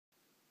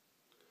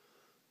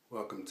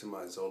Welcome to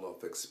my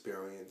Zoloft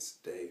experience,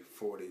 day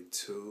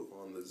 42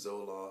 on the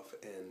Zoloft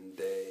and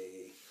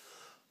day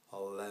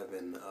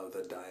 11 of the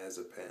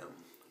Diazepam,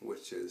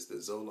 which is the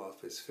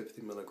Zoloft is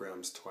 50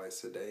 milligrams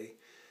twice a day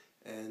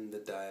and the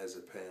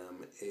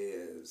Diazepam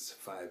is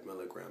 5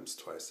 milligrams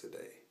twice a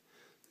day.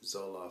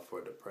 Zoloft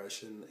for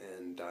depression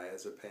and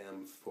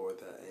Diazepam for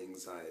the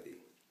anxiety.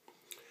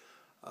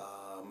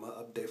 My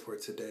update for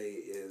today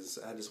is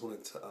I just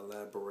wanted to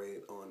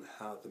elaborate on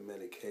how the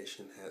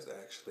medication has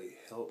actually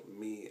helped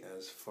me,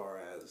 as far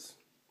as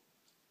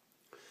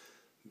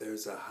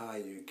there's a high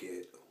you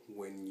get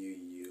when you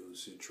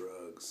use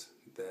drugs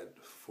that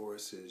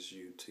forces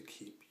you to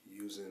keep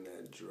using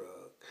that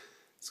drug.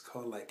 It's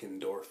called like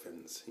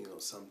endorphins,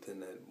 something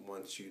that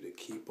wants you to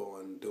keep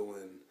on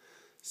doing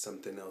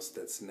something else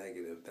that's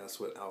negative. That's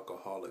what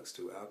alcoholics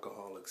do.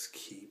 Alcoholics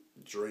keep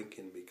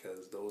drinking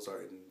because those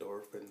are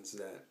endorphins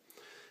that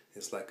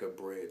it's like a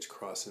bridge,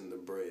 crossing the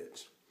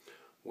bridge.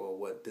 Well,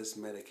 what this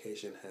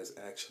medication has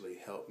actually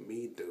helped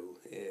me do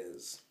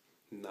is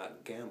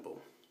not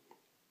gamble.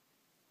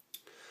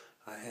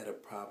 I had a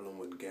problem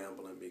with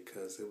gambling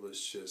because it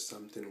was just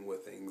something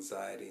with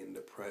anxiety and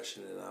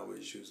depression, and I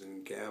was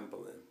using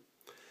gambling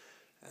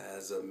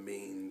as a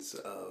means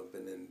of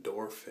an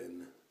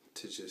endorphin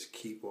to just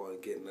keep on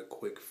getting a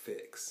quick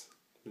fix,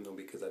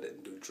 because I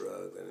didn't do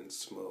drugs, I didn't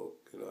smoke,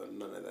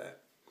 none of that.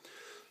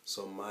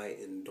 So my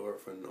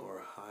endorphin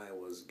or high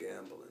was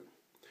gambling.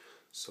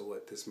 So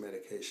what this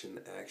medication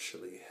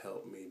actually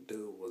helped me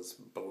do was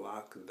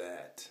block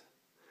that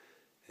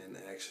and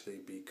actually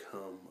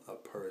become a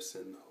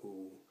person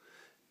who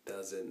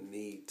doesn't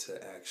need to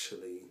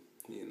actually,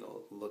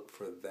 look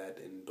for that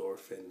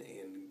endorphin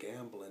in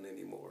gambling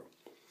anymore,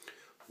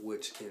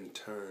 which in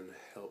turn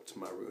helped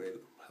my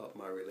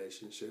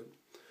relationship,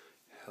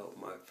 helped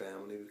my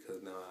family,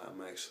 because now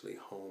I'm actually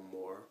home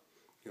more.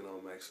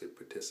 I'm actually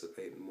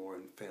participating more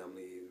in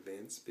family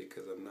events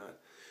because I'm not,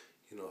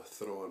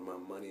 throwing my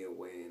money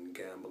away and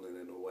gambling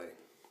it away.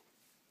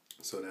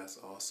 So that's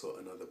also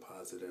another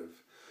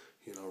positive,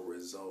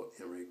 result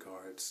in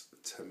regards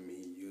to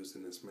me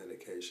using this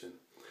medication.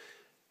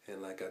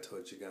 And like I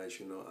told you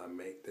guys, I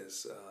make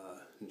this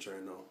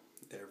journal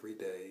every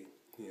day,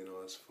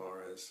 as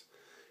far as,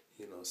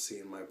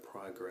 seeing my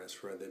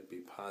progress, whether it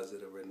be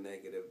positive or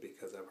negative,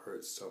 because I've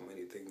heard so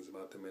many things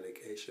about the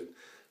medication.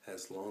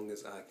 As long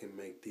as I can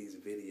make these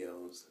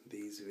videos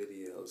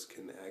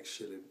can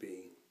actually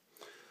be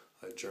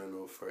a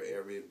journal for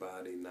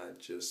everybody, not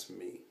just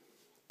me,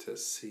 to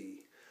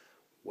see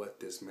what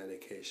this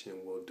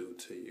medication will do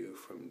to you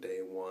from day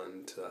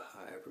one to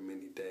however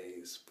many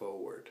days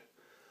forward.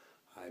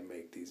 I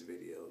make these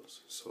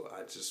videos. So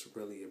I just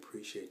really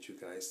appreciate you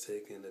guys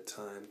taking the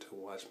time to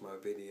watch my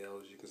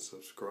videos. You can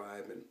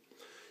subscribe, and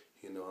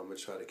I'm going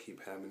to try to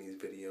keep having these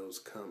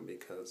videos come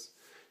because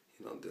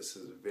this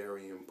is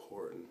very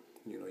important.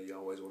 You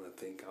always want to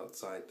think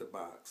outside the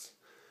box.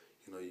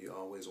 You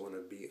always want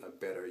to be a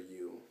better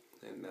you,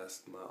 and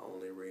that's my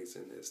only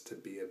reason, is to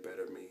be a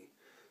better me.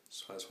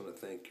 So I just want to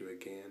thank you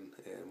again,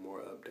 and more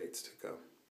updates to come.